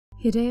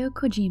Hideo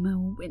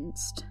Kojima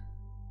winced.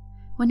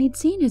 When he'd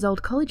seen his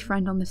old college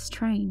friend on this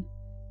train,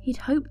 he'd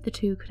hoped the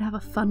two could have a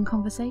fun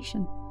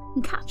conversation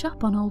and catch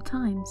up on old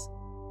times.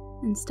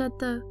 Instead,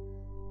 though,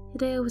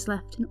 Hideo was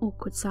left in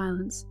awkward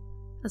silence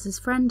as his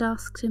friend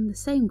asked him the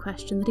same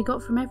question that he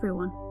got from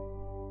everyone.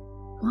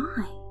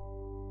 Why?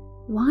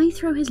 Why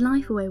throw his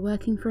life away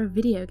working for a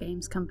video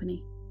games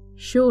company?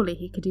 Surely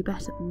he could do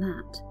better than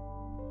that.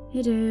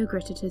 Hideo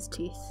gritted his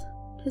teeth.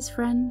 His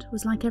friend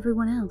was like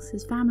everyone else,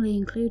 his family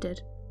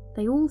included.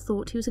 They all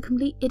thought he was a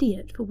complete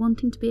idiot for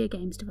wanting to be a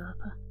games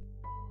developer.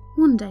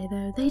 One day,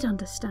 though, they'd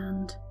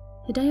understand.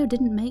 Hideo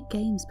didn't make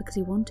games because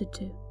he wanted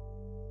to.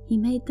 He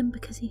made them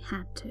because he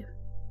had to.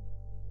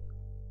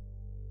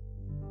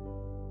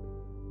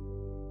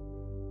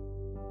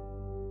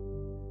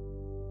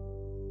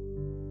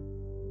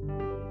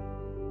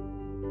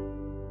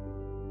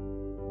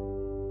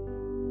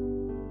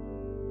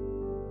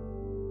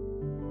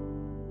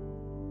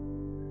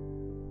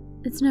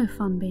 It's no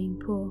fun being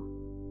poor.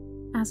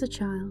 As a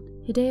child,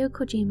 Hideo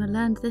Kojima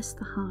learned this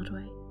the hard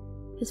way.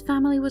 His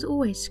family was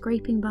always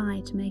scraping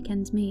by to make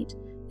ends meet,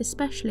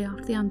 especially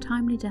after the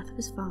untimely death of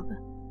his father,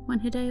 when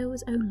Hideo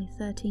was only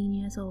 13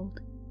 years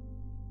old.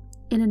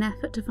 In an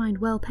effort to find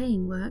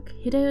well-paying work,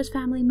 Hideo's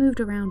family moved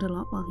around a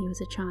lot while he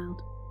was a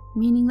child,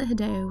 meaning that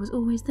Hideo was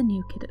always the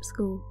new kid at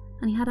school,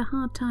 and he had a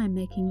hard time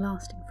making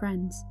lasting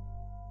friends.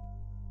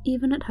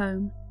 Even at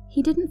home,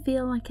 he didn't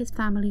feel like his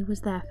family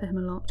was there for him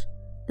a lot.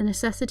 The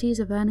necessities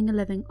of earning a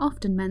living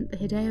often meant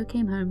that Hideo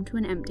came home to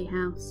an empty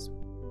house.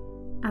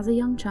 As a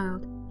young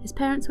child, his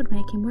parents would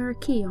make him wear a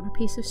key on a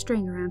piece of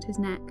string around his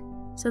neck,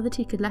 so that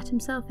he could let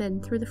himself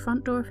in through the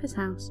front door of his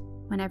house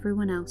when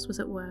everyone else was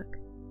at work.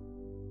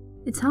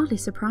 It's hardly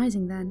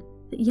surprising, then,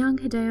 that young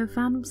Hideo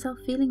found himself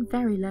feeling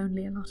very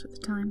lonely a lot at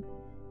the time.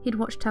 He'd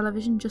watch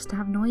television just to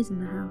have noise in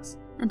the house,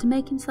 and to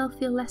make himself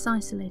feel less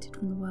isolated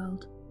from the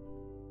world.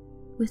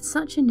 With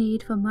such a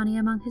need for money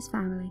among his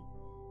family,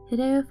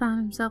 Hideo found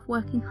himself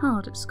working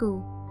hard at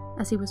school,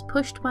 as he was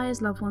pushed by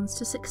his loved ones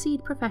to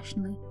succeed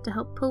professionally to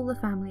help pull the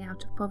family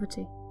out of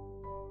poverty.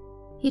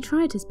 He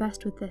tried his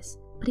best with this,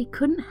 but he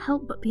couldn't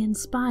help but be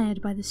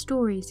inspired by the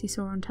stories he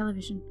saw on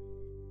television.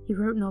 He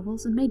wrote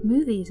novels and made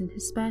movies in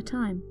his spare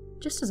time,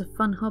 just as a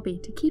fun hobby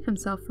to keep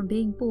himself from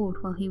being bored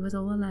while he was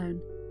all alone.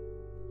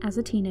 As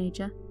a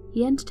teenager,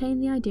 he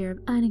entertained the idea of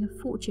earning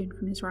a fortune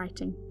from his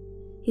writing.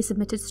 He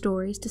submitted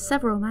stories to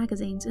several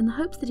magazines in the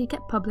hopes that he'd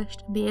get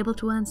published and be able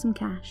to earn some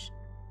cash.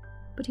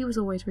 But he was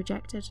always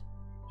rejected.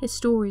 His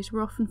stories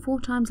were often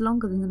 4 times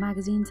longer than the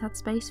magazines had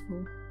space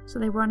for, so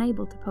they were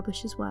unable to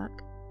publish his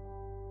work.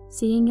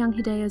 Seeing young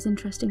Hideo's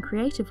interest in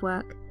creative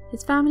work,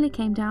 his family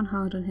came down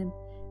hard on him,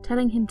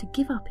 telling him to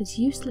give up his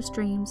useless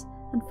dreams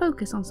and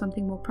focus on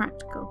something more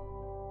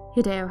practical.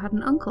 Hideo had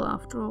an uncle,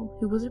 after all,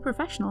 who was a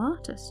professional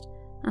artist,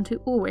 and who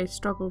always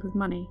struggled with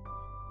money,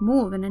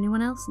 more than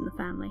anyone else in the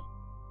family.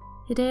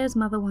 Hideo's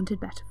mother wanted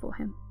better for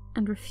him,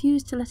 and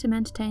refused to let him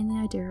entertain the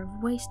idea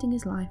of wasting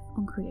his life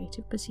on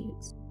creative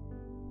pursuits.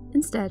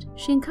 Instead,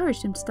 she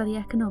encouraged him to study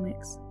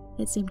economics.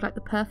 It seemed like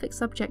the perfect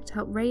subject to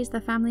help raise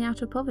their family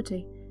out of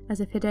poverty, as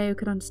if Hideo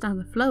could understand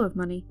the flow of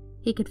money,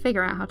 he could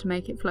figure out how to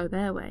make it flow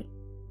their way.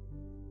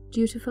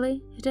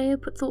 Dutifully,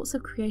 Hideo put thoughts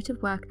of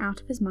creative work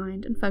out of his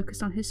mind and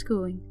focused on his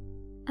schooling,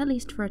 at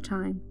least for a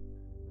time.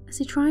 As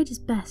he tried his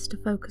best to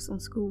focus on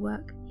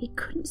schoolwork, he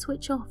couldn't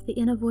switch off the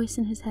inner voice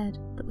in his head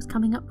that was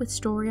coming up with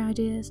story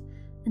ideas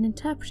and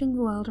interpreting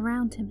the world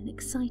around him in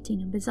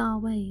exciting and bizarre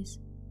ways.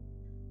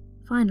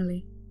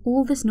 Finally,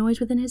 all this noise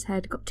within his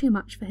head got too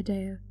much for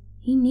Hideo.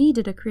 He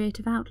needed a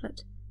creative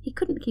outlet. He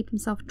couldn't keep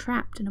himself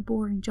trapped in a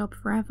boring job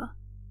forever.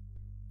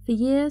 For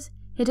years,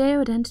 Hideo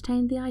had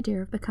entertained the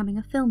idea of becoming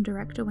a film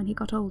director when he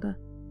got older.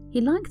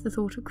 He liked the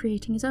thought of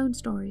creating his own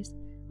stories,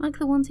 like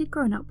the ones he'd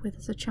grown up with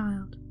as a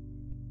child.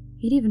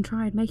 He'd even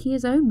tried making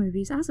his own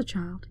movies as a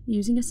child,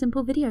 using a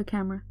simple video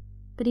camera,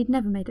 but he'd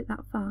never made it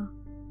that far.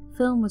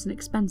 Film was an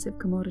expensive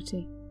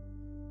commodity.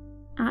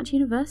 At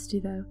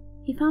university, though,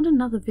 he found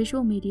another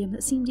visual medium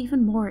that seemed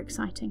even more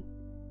exciting: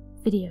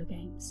 video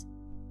games.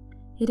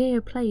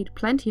 Hideo played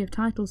plenty of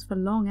titles for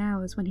long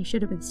hours when he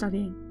should have been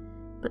studying,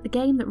 but the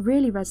game that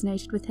really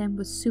resonated with him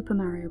was Super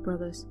Mario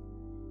Bros.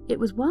 It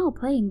was while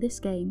playing this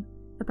game,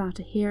 about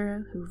a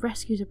hero who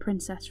rescues a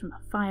princess from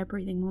a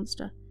fire-breathing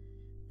monster,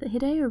 that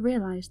Hideo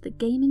realised that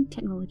gaming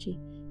technology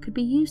could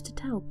be used to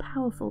tell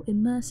powerful,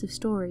 immersive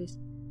stories,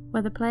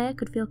 where the player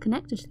could feel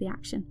connected to the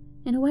action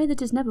in a way that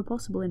is never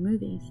possible in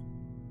movies.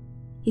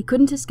 He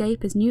couldn't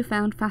escape his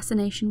newfound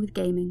fascination with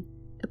gaming.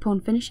 Upon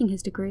finishing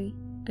his degree,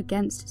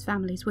 against his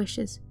family's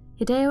wishes,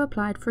 Hideo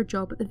applied for a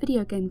job at the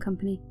video game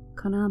company,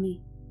 Konami.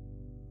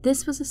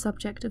 This was a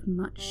subject of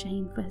much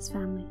shame for his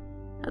family.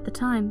 At the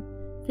time,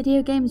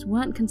 video games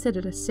weren't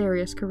considered a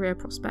serious career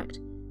prospect,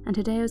 and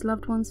Hideo's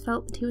loved ones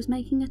felt that he was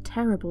making a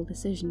terrible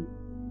decision.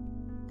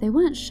 They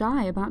weren't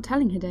shy about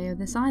telling Hideo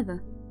this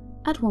either.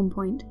 At one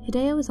point,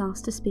 Hideo was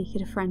asked to speak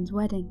at a friend's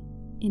wedding.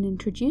 In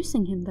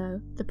introducing him,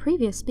 though, the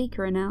previous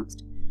speaker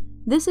announced,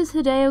 "This is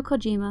Hideo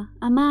Kojima,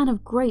 a man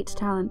of great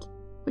talent,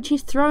 which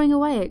he's throwing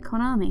away at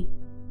Konami."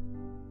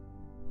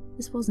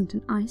 This wasn't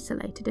an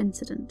isolated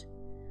incident.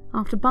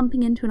 After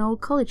bumping into an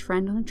old college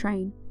friend on a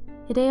train,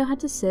 Hideo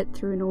had to sit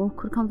through an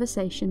awkward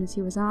conversation as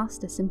he was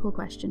asked a simple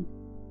question.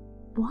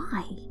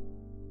 Why?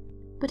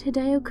 But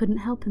Hideo couldn't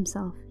help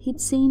himself. He'd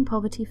seen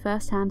poverty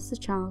firsthand as a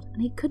child,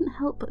 and he couldn't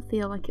help but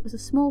feel like it was a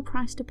small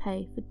price to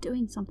pay for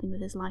doing something with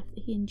his life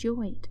that he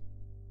enjoyed.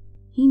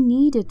 He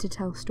needed to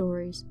tell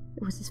stories.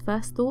 It was his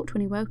first thought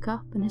when he woke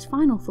up, and his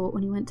final thought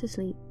when he went to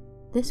sleep.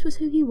 This was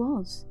who he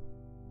was.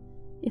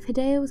 If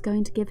Hideo was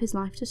going to give his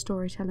life to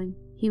storytelling,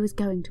 he was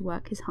going to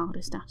work his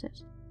hardest at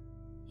it.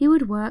 He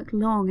would work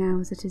long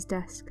hours at his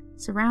desk,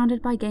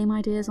 surrounded by game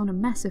ideas on a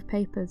mess of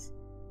papers.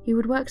 He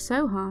would work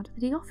so hard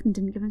that he often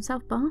didn't give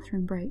himself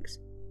bathroom breaks.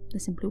 There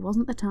simply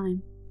wasn't the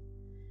time.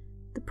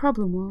 The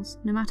problem was,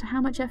 no matter how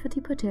much effort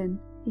he put in,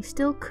 he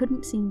still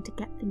couldn't seem to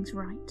get things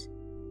right.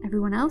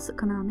 Everyone else at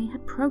Konami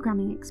had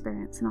programming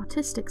experience and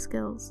artistic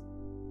skills.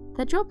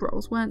 Their job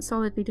roles weren't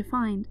solidly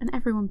defined, and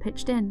everyone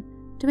pitched in,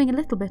 doing a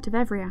little bit of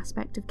every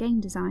aspect of game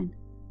design.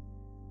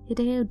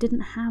 Hideo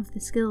didn't have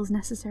the skills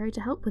necessary to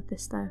help with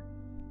this, though.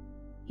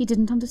 He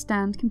didn't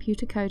understand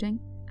computer coding,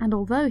 and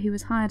although he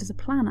was hired as a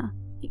planner,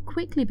 it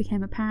quickly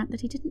became apparent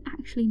that he didn't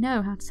actually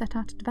know how to set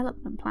out a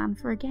development plan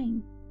for a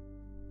game.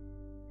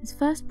 His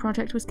first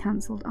project was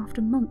cancelled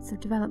after months of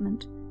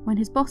development, when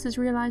his bosses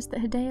realised that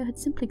Hideo had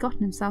simply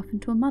gotten himself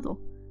into a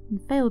muddle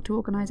and failed to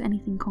organise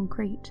anything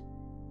concrete.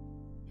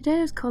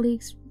 Hideo's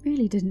colleagues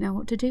really didn't know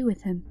what to do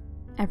with him.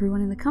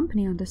 Everyone in the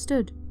company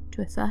understood,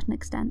 to a certain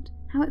extent,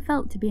 how it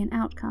felt to be an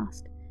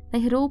outcast. They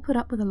had all put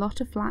up with a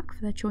lot of flack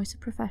for their choice of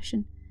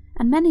profession,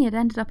 and many had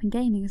ended up in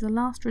gaming as a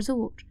last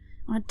resort,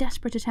 on a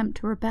desperate attempt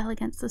to rebel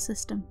against the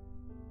system.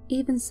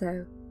 Even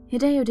so,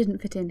 Hideo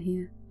didn't fit in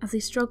here. As he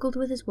struggled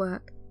with his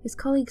work, his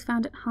colleagues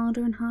found it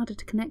harder and harder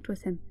to connect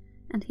with him,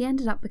 and he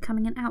ended up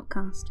becoming an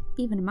outcast,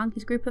 even among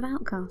his group of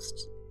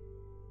outcasts.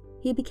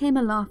 He became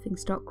a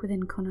laughingstock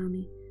within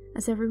Konami,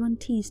 as everyone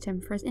teased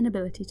him for his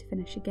inability to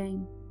finish a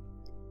game.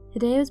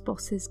 Hideo's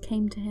bosses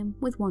came to him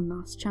with one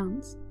last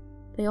chance.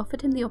 They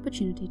offered him the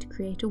opportunity to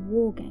create a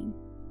war game.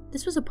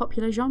 This was a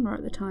popular genre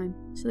at the time,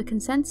 so the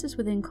consensus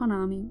within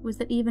Konami was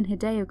that even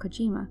Hideo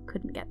Kojima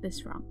couldn't get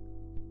this wrong.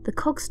 The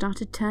cogs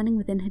started turning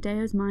within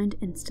Hideo's mind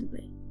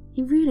instantly.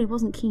 He really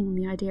wasn't keen on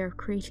the idea of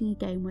creating a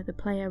game where the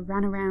player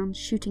ran around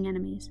shooting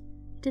enemies.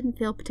 It didn't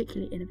feel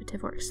particularly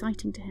innovative or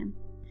exciting to him.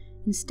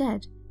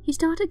 Instead, he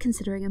started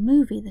considering a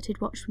movie that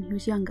he'd watched when he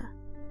was younger.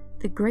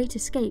 The Great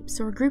Escape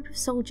saw a group of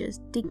soldiers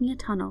digging a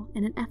tunnel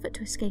in an effort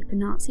to escape a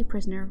Nazi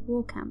prisoner of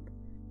war camp.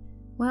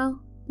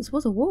 Well, this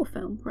was a war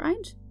film,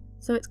 right?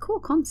 So its core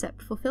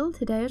concept fulfilled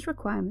Hideo's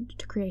requirement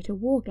to create a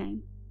war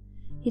game.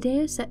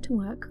 Hideo set to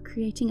work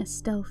creating a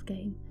stealth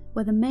game,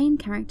 where the main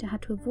character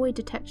had to avoid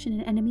detection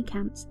in enemy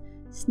camps,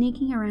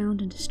 sneaking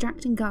around and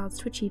distracting guards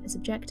to achieve his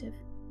objective.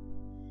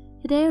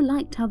 Hideo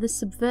liked how this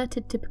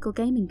subverted typical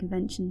gaming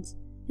conventions.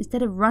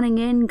 Instead of running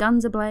in,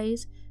 guns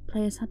ablaze,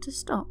 players had to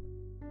stop,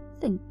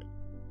 think,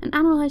 and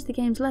analyse the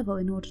game's level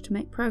in order to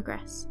make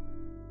progress.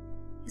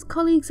 His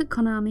colleagues at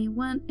Konami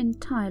weren't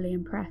entirely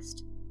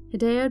impressed.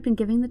 Hideo had been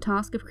given the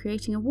task of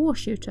creating a war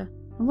shooter,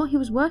 and what he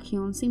was working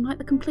on seemed like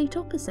the complete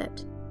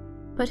opposite.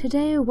 But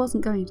Hideo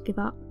wasn't going to give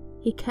up.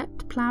 He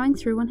kept ploughing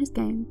through on his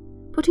game,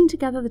 putting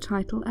together the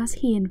title as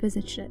he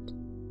envisaged it.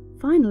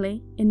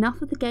 Finally,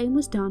 enough of the game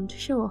was done to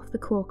show off the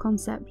core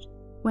concept.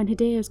 When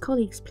Hideo's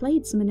colleagues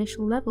played some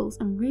initial levels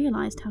and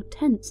realised how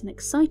tense and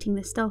exciting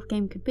this stealth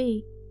game could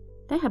be,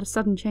 they had a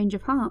sudden change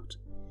of heart.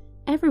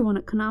 Everyone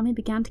at Konami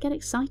began to get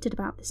excited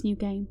about this new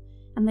game,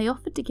 and they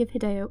offered to give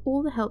Hideo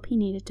all the help he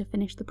needed to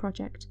finish the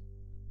project.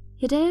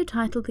 Hideo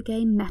titled the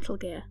game Metal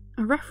Gear,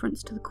 a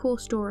reference to the core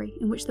story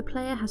in which the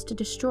player has to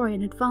destroy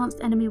an advanced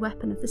enemy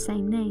weapon of the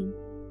same name.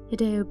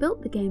 Hideo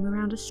built the game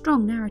around a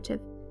strong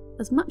narrative,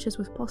 as much as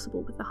was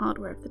possible with the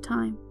hardware of the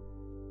time.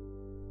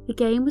 The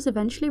game was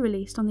eventually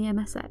released on the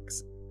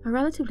MSX, a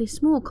relatively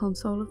small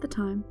console of the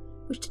time,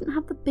 which didn't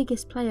have the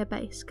biggest player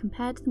base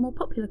compared to the more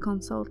popular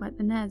consoles like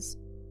the NES.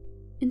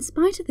 In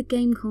spite of the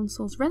game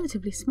console's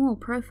relatively small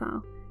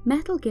profile,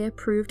 Metal Gear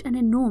proved an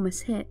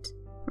enormous hit.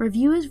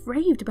 Reviewers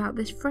raved about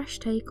this fresh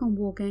take on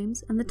war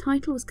games, and the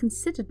title was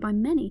considered by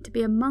many to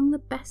be among the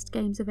best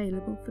games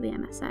available for the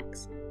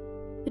MSX.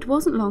 It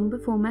wasn't long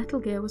before Metal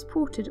Gear was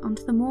ported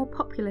onto the more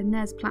popular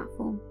NES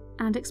platform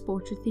and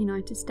exported to the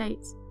United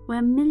States,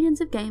 where millions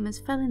of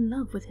gamers fell in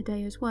love with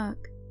Hideo's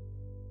work.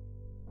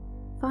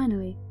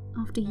 Finally,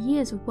 after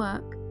years of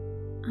work,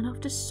 and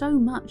after so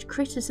much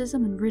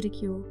criticism and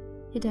ridicule,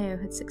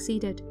 Hideo had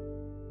succeeded.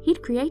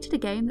 He'd created a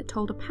game that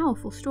told a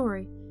powerful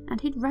story,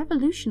 and he'd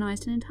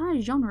revolutionised an entire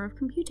genre of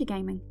computer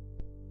gaming.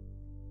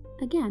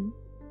 Again,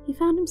 he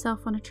found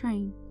himself on a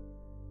train,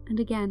 and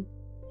again,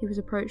 he was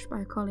approached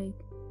by a colleague.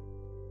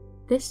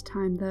 This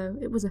time, though,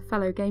 it was a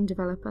fellow game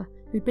developer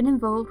who'd been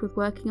involved with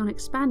working on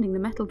expanding the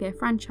Metal Gear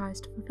franchise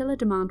to fulfill a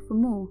demand for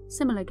more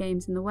similar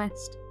games in the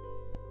West.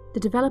 The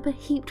developer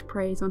heaped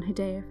praise on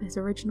Hideo for his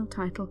original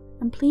title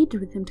and pleaded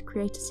with him to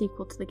create a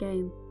sequel to the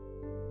game.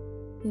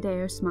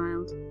 Hideo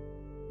smiled.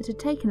 It had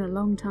taken a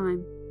long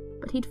time,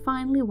 but he'd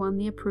finally won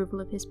the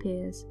approval of his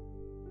peers.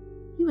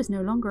 he was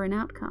no longer an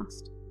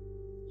outcast.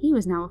 He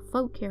was now a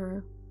folk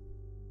hero.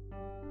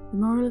 The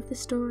moral of this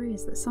story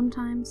is that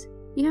sometimes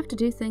you have to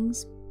do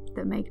things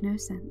that make no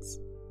sense.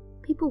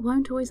 People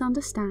won't always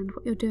understand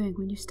what you're doing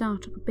when you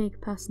start up a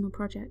big personal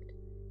project.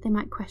 They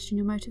might question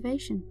your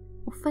motivation,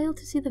 or fail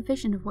to see the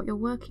vision of what you're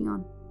working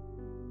on.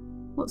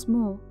 What's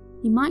more,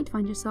 you might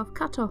find yourself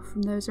cut off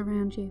from those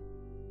around you.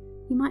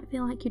 You might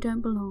feel like you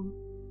don't belong,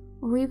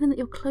 or even that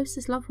your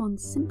closest loved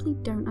ones simply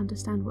don't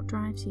understand what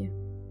drives you.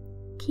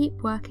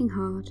 Keep working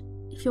hard.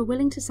 If you're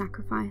willing to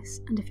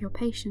sacrifice, and if you're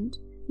patient,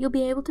 you'll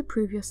be able to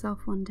prove yourself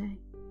one day.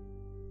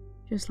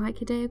 Just like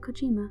Hideo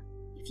Kojima,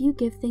 if you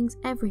give things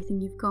everything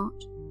you've got,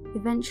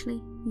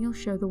 eventually you'll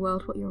show the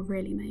world what you're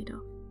really made of.